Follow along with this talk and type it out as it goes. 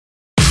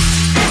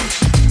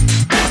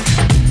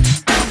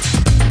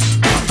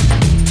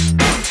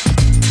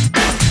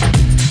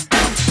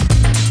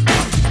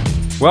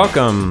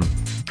Welcome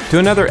to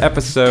another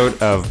episode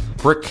of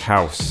Brick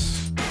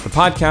House, the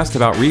podcast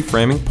about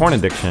reframing porn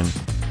addiction.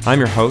 I'm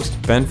your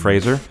host, Ben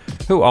Fraser,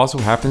 who also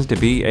happens to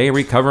be a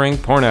recovering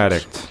porn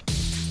addict.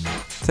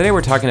 Today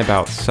we're talking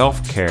about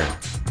self-care.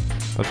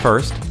 But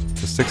first,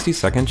 the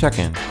 60-second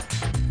check-in.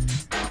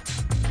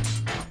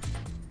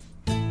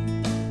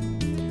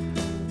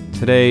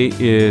 Today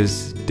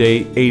is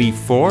day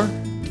 84.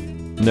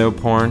 No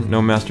porn,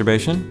 no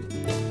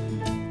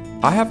masturbation.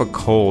 I have a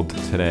cold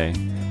today.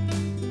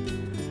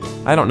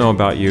 I don't know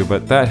about you,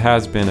 but that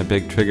has been a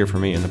big trigger for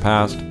me in the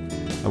past.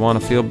 I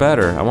want to feel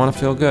better. I want to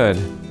feel good.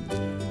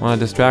 I want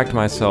to distract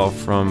myself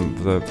from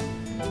the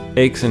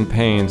aches and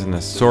pains and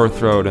the sore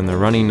throat and the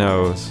runny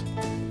nose.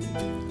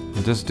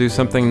 And just do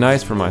something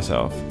nice for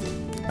myself.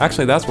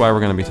 Actually, that's why we're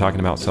going to be talking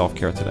about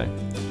self-care today.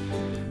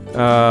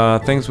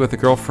 Things with a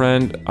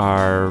girlfriend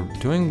are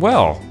doing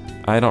well.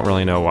 I don't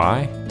really know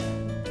why.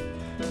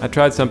 I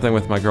tried something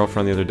with my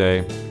girlfriend the other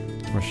day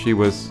where she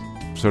was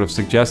sort of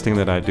suggesting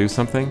that I do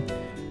something.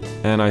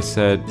 And I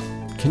said,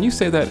 can you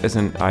say that as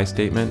an I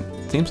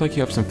statement? Seems like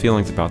you have some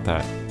feelings about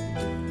that.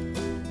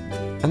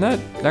 And that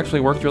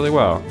actually worked really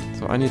well.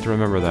 So I need to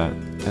remember that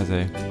as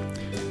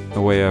a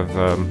way of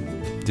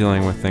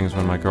dealing with things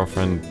when my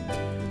girlfriend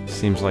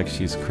seems like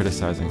she's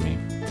criticizing me.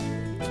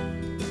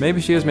 Maybe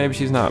she is, maybe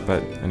she's not,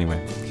 but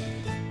anyway.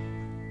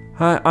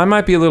 I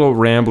might be a little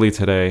rambly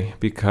today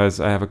because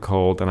I have a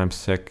cold and I'm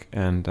sick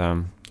and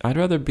I'd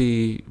rather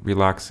be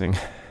relaxing.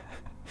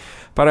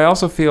 But I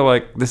also feel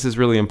like this is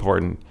really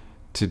important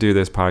to do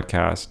this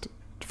podcast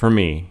for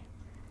me.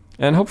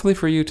 And hopefully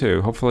for you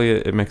too. Hopefully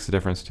it makes a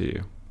difference to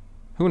you.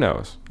 Who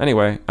knows?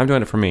 Anyway, I'm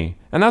doing it for me.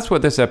 And that's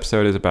what this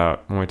episode is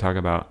about when we talk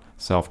about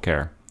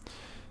self-care.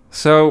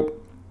 So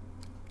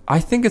I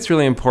think it's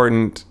really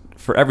important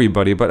for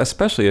everybody, but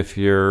especially if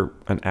you're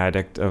an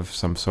addict of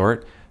some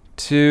sort,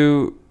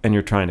 and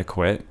you're trying to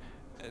quit,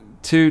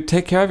 to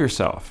take care of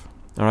yourself.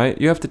 All right?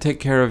 You have to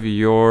take care of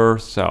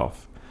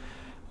yourself.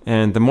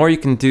 And the more you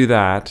can do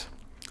that,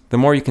 the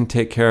more you can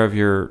take care of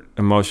your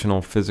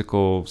emotional,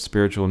 physical,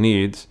 spiritual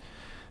needs,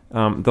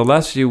 the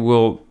less you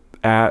will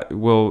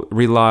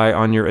rely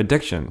on your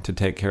addiction to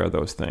take care of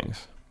those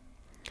things.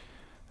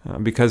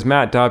 Because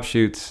Matt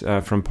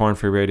Dobschutz from Porn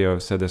Free Radio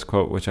said this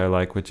quote, which I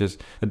like, which is,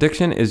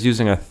 addiction is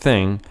using a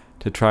thing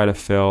to try to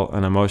fill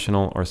an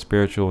emotional or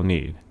spiritual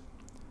need.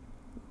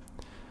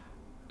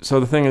 So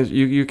the thing is,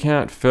 you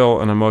can't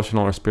fill an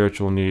emotional or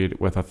spiritual need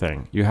with a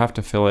thing. You have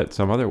to fill it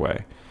some other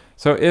way.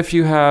 So if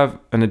you have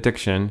an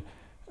addiction,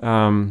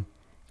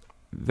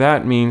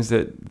 that means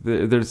that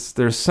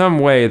there's some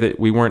way that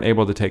we weren't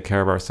able to take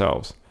care of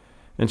ourselves.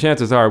 And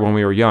chances are, when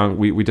we were young,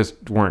 we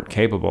just weren't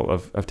capable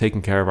of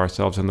taking care of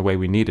ourselves in the way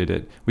we needed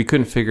it. We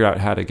couldn't figure out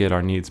how to get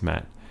our needs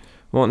met.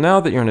 Well, now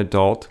that you're an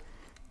adult,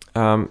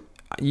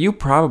 you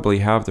probably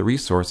have the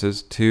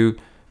resources to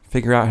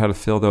figure out how to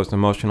fill those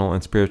emotional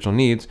and spiritual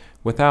needs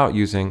without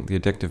using the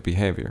addictive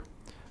behavior.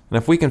 And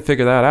if we can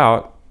figure that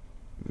out,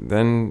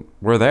 then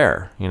we're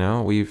there. You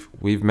know,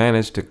 we've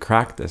managed to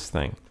crack this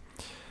thing.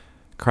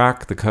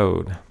 Crack the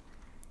code.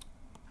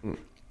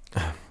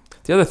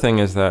 The other thing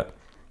is that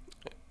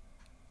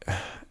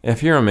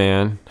if you're a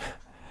man,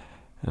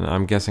 and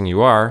I'm guessing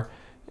you are,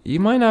 you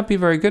might not be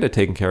very good at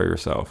taking care of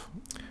yourself.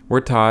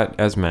 We're taught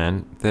as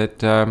men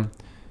that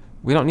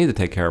we don't need to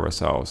take care of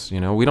ourselves.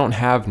 You know, we don't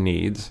have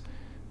needs,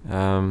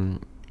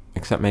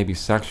 except maybe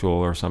sexual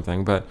or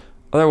something. But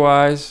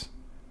otherwise,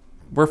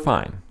 we're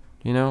fine.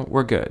 You know,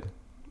 we're good.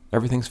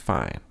 Everything's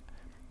fine.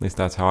 At least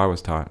that's how I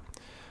was taught.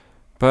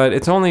 But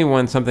it's only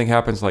when something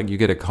happens, like you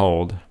get a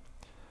cold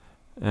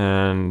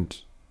and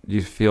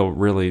you feel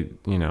really,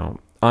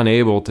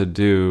 unable to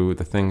do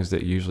the things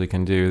that you usually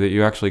can do, that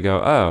you actually go,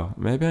 oh,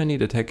 maybe I need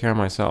to take care of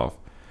myself.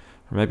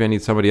 Or maybe I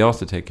need somebody else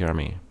to take care of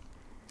me.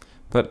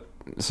 But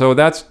so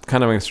that's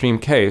kind of an extreme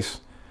case.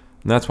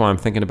 And that's why I'm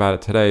thinking about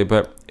it today.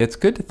 But it's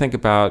good to think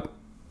about,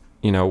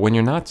 when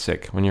you're not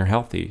sick, when you're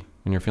healthy,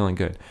 when you're feeling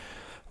good.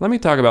 Let me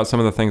talk about some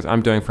of the things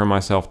I'm doing for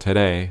myself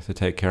today to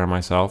take care of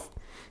myself.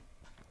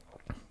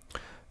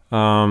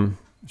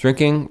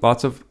 Drinking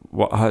lots of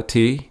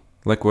tea,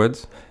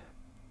 liquids.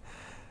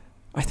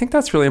 I think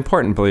that's really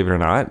important, believe it or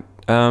not.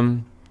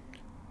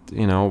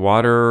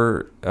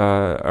 Water,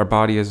 our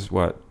body is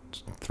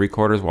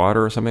 3/4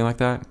 water or something like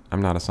that?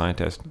 I'm not a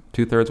scientist.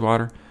 2/3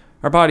 water?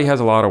 Our body has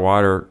a lot of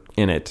water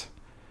in it.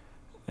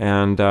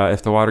 And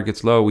if the water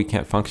gets low, we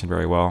can't function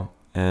very well.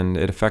 And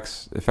it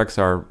affects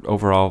our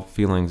overall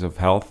feelings of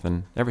health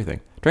and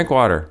everything. Drink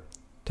water.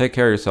 Take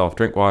care of yourself.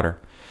 Drink water.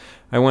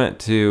 I went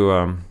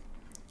to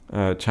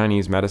a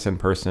Chinese medicine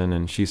person,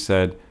 and she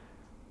said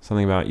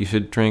something about you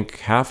should drink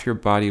half your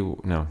body.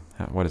 No,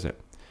 what is it?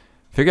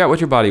 Figure out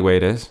what your body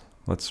weight is.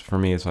 For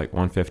me, it's like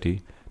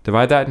 150.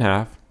 Divide that in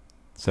half,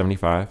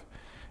 75.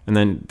 And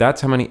then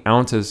that's how many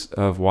ounces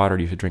of water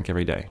you should drink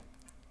every day.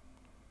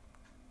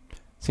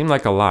 Seemed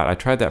like a lot. I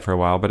tried that for a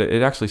while, but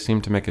it actually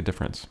seemed to make a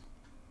difference.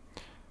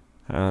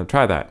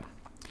 Try that.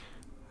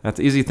 That's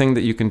an easy thing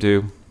that you can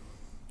do.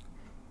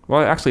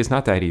 Well, actually, it's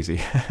not that easy.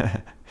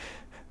 It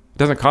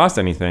doesn't cost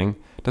anything.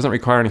 It doesn't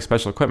require any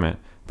special equipment.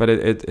 but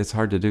it's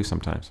hard to do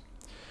sometimes.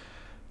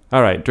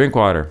 All right, drink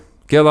water.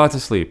 Get lots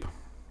of sleep.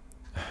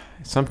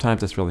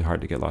 Sometimes it's really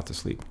hard to get lots of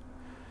sleep.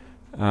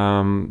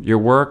 Your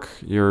work,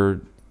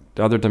 your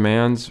other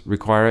demands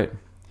require it.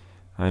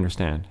 I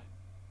understand.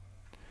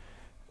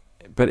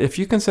 But if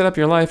you can set up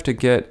your life to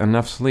get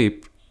enough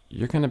sleep,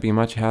 you're going to be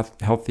much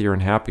healthier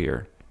and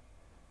happier.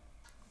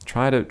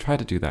 Try to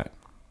do that.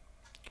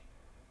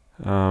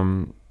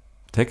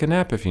 Take a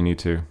nap if you need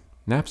to.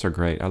 Naps are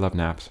great. I love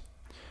naps.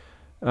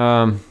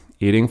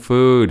 Eating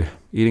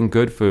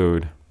good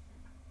food.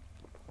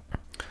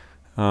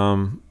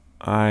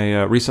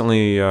 I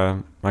recently,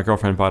 my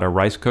girlfriend bought a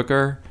rice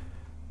cooker.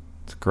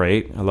 It's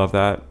great. I love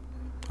that.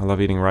 I love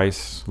eating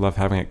rice. Love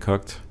having it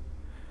cooked.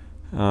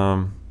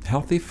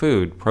 Healthy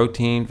food,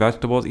 protein,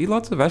 vegetables. Eat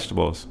lots of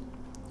vegetables.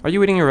 Are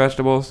you eating your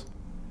vegetables?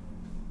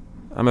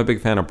 I'm a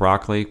big fan of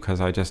broccoli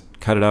because I just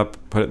cut it up,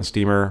 put it in the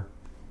steamer,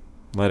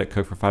 let it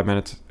cook for 5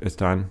 minutes. It's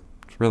done.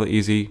 It's really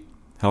easy,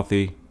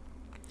 healthy.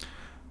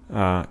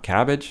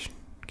 Cabbage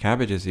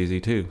is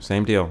easy too.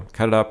 Same deal.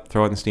 Cut it up,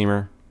 throw it in the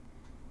steamer.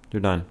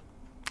 You're done.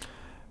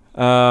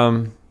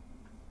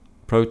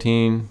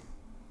 Protein.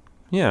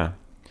 Yeah.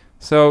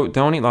 So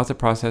don't eat lots of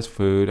processed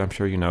food. I'm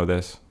sure you know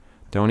this.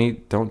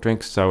 Don't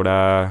drink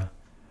soda.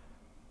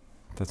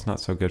 That's not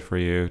so good for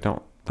you.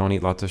 Don't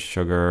eat lots of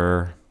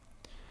sugar.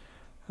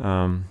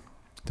 Don't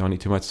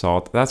eat too much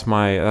salt. That's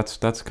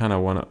kind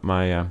of one of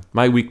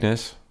my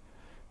weakness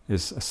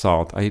is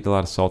salt. I eat a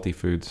lot of salty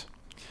foods.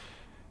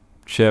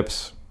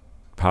 Chips,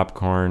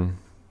 popcorn.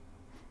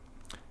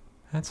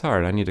 That's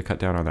hard. I need to cut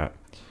down on that.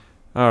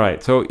 All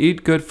right. So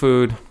eat good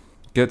food,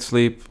 get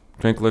sleep,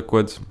 drink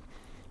liquids.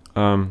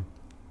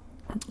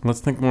 Let's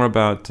think more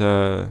about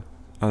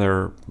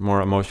other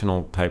more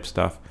emotional type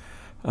stuff.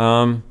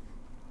 Try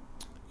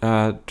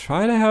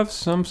to have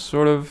some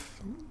sort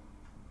of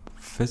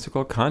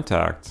physical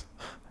contact,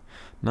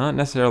 not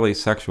necessarily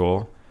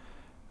sexual.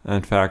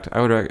 In fact,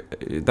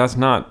 that's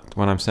not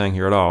what I'm saying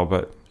here at all,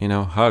 but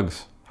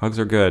hugs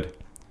are good.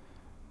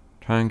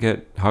 Try and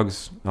get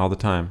hugs all the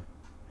time.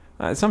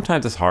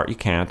 Sometimes it's hard. You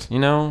can't, you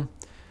don't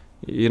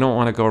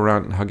want to go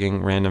around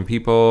hugging random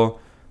people.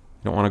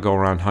 You don't want to go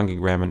around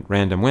hugging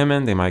random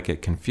women. They might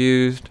get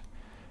confused.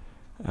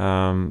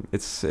 Somebody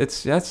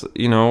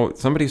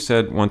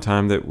said one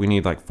time that we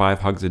need like 5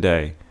 hugs a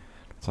day.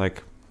 It's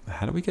like,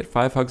 how do we get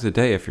 5 hugs a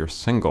day if you're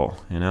single?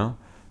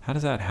 How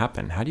does that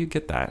happen? How do you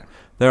get that?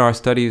 There are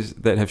studies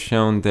that have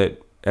shown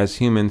that as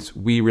humans,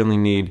 we really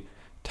need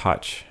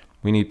touch.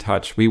 We need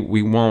touch. We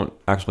won't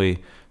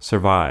actually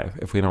survive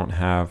if we don't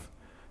have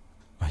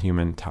a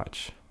human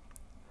touch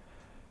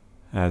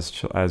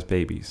as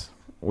babies.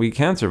 We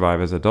can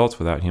survive as adults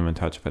without human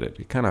touch, but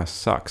it kind of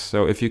sucks.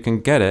 So if you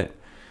can get it,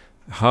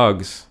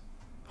 hugs,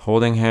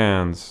 holding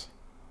hands,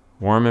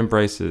 warm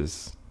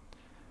embraces.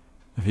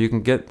 If you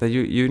can get that,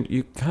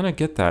 you kind of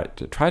get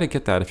that. Try to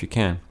get that if you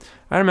can.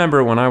 I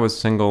remember when I was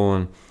single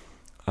and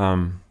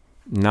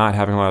not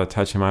having a lot of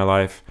touch in my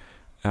life,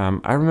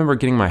 I remember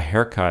getting my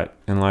hair cut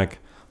and like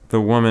the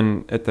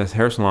woman at the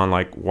hair salon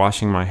like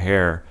washing my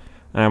hair,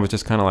 and I was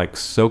just kind of like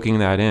soaking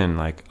that in,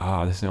 like,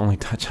 this is the only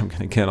touch I'm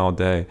going to get all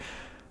day.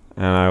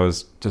 And I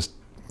was just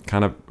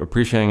kind of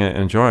appreciating it,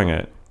 enjoying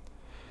it.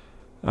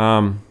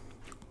 One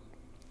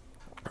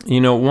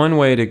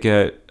way to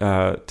get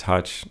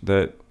touch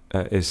that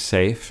is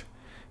safe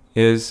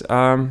is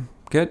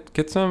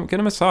get a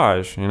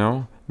massage.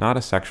 Not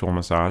a sexual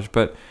massage,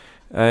 but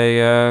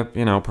a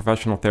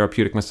professional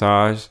therapeutic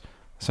massage.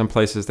 Some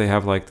places they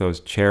have like those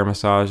chair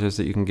massages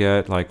that you can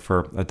get like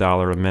for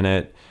 $1 a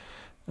minute,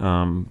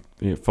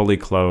 fully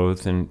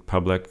clothed in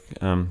public.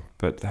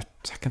 But that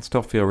can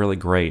still feel really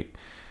great.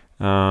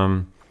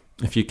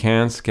 If you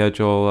can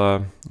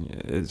schedule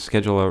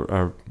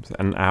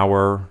an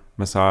hour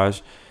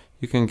massage,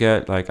 you can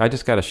get like, I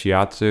just got a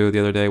shiatsu the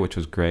other day, which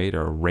was great,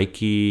 or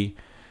Reiki,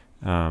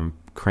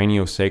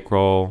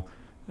 craniosacral,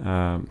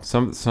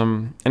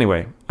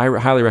 anyway, I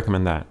highly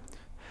recommend that.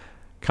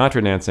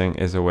 Contra dancing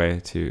is a way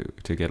to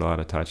get a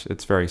lot of touch.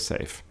 It's very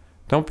safe.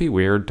 Don't be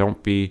weird.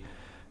 Don't be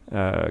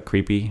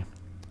creepy.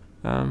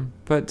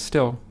 But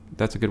still,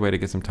 that's a good way to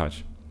get some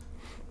touch.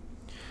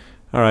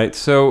 All right,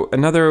 so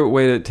another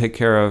way to take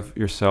care of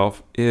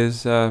yourself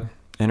is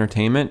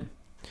entertainment.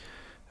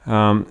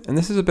 And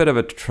this is a bit of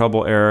a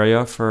trouble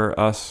area for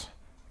us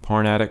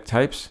porn addict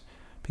types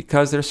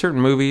because there are certain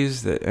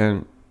movies that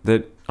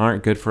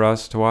aren't good for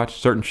us to watch,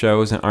 certain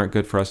shows that aren't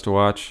good for us to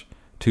watch,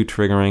 too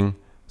triggering,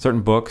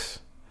 certain books.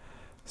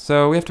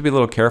 So we have to be a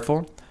little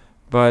careful.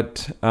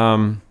 But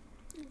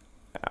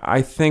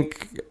I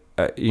think,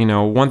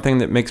 one thing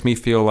that makes me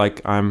feel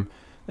like I'm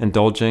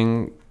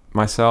indulging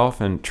myself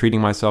and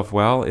treating myself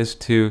well is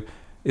to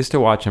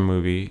watch a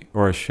movie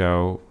or a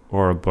show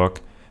or a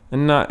book,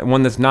 and not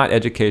one that's not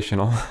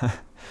educational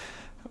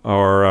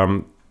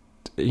or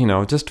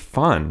just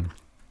fun.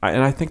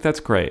 And I think that's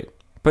great.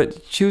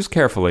 But choose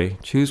carefully,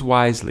 choose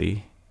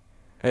wisely.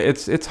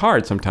 It's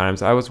hard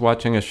sometimes. I was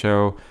watching a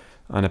show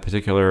on a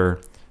particular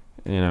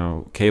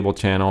cable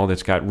channel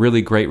that's got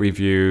really great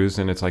reviews,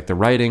 and it's like the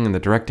writing and the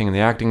directing and the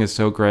acting is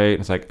so great.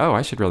 It's like, oh,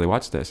 I should really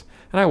watch this.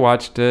 And I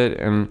watched it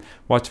and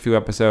watched a few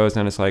episodes,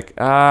 and it's like,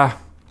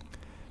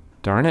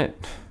 darn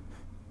it.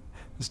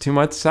 There's too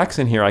much sex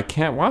in here. I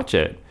can't watch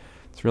it.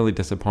 It's really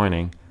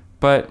disappointing.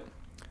 But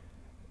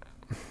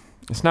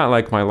it's not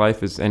like my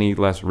life is any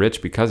less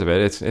rich because of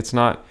it. It's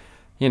not,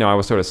 I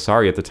was sort of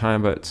sorry at the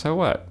time, but so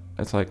what?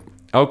 It's like,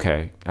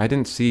 okay, I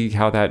didn't see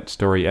how that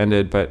story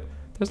ended, but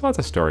there's lots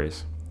of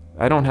stories.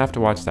 I don't have to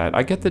watch that.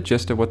 I get the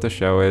gist of what the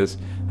show is.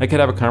 I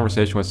could have a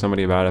conversation with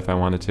somebody about it if I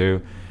wanted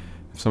to.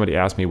 If somebody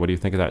asked me, what do you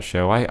think of that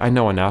show? I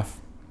know enough.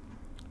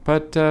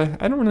 But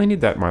I don't really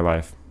need that in my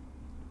life.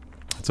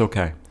 It's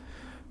okay.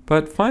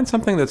 But find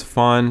something that's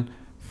fun.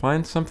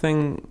 Find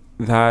something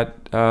that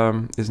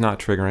is not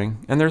triggering.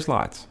 And there's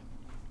lots.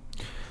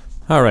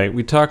 All right,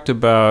 we talked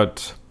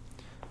about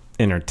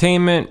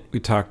entertainment.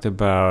 We talked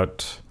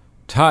about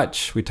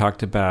touch. We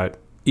talked about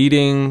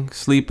eating,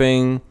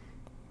 sleeping,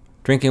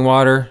 drinking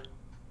water.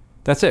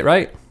 That's it,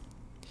 right?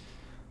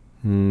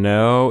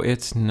 No,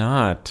 it's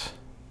not.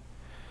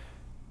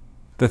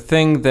 The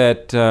thing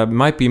that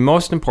might be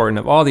most important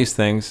of all these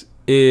things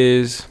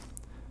is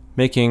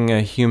making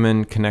a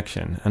human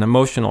connection, an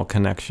emotional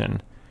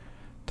connection,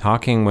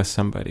 talking with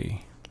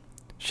somebody,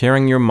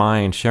 sharing your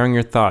mind, sharing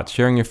your thoughts,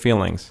 sharing your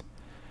feelings.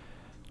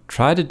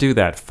 Try to do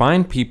that.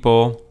 Find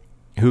people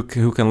who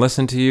can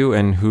listen to you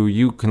and who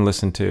you can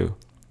listen to.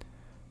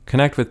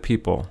 Connect with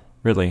people,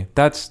 really.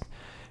 That's,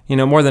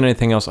 more than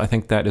anything else, I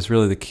think that is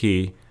really the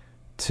key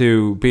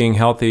to being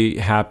healthy,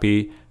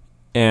 happy,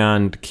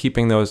 and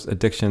keeping those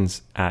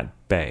addictions at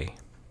bay.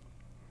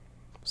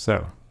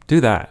 So, do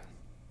that.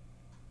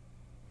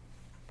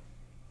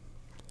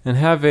 And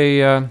have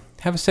a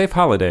safe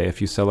holiday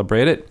if you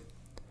celebrate it.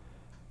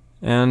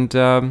 And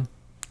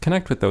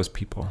connect with those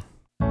people.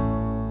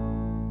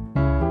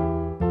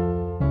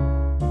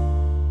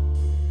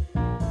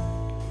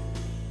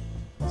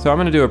 So I'm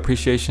going to do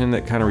appreciation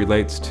that kind of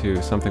relates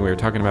to something we were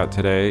talking about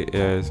today,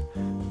 is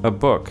a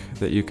book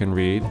that you can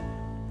read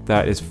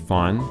that is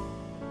fun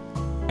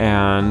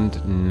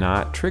and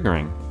not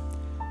triggering.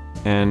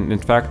 And in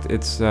fact,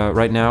 it's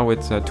right now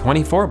it's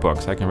 24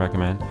 books I can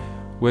recommend,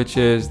 which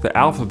is the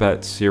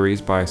Alphabet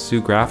series by Sue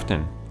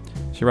Grafton.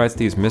 She writes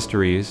these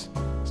mysteries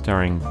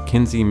starring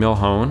Kinsey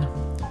Milhone,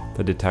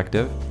 the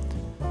detective.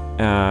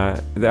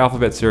 The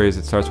Alphabet series,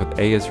 it starts with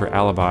A is for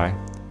Alibi.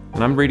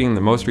 And I'm reading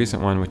the most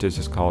recent one, which is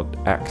just called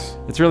X.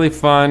 It's really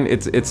fun.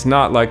 It's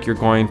not like you're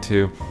going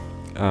to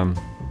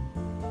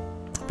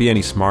be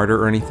any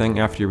smarter or anything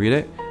after you read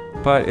it,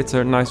 but it's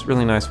a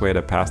really nice way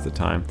to pass the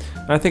time.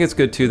 And I think it's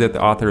good too that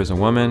the author is a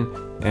woman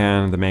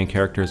and the main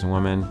character is a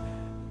woman,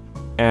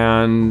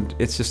 and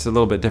it's just a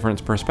little bit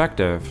different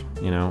perspective,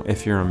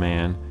 if you're a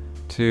man,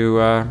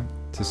 to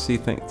see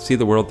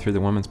the world through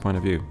the woman's point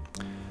of view.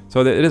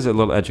 So it is a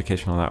little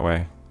educational that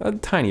way, a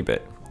tiny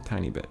bit.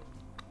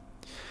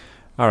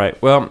 All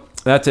right, well,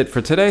 that's it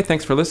for today.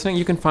 Thanks for listening.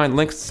 You can find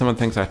links to some of the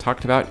things I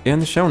talked about in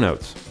the show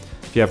notes.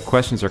 If you have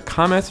questions or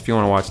comments, if you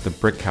want to watch the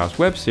Brick House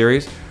web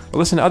series or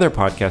listen to other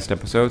podcast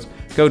episodes,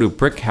 go to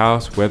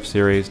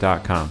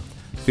brickhousewebseries.com.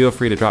 Feel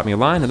free to drop me a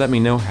line and let me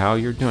know how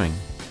you're doing.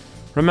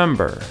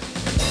 Remember,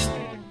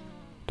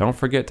 don't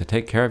forget to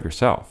take care of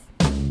yourself.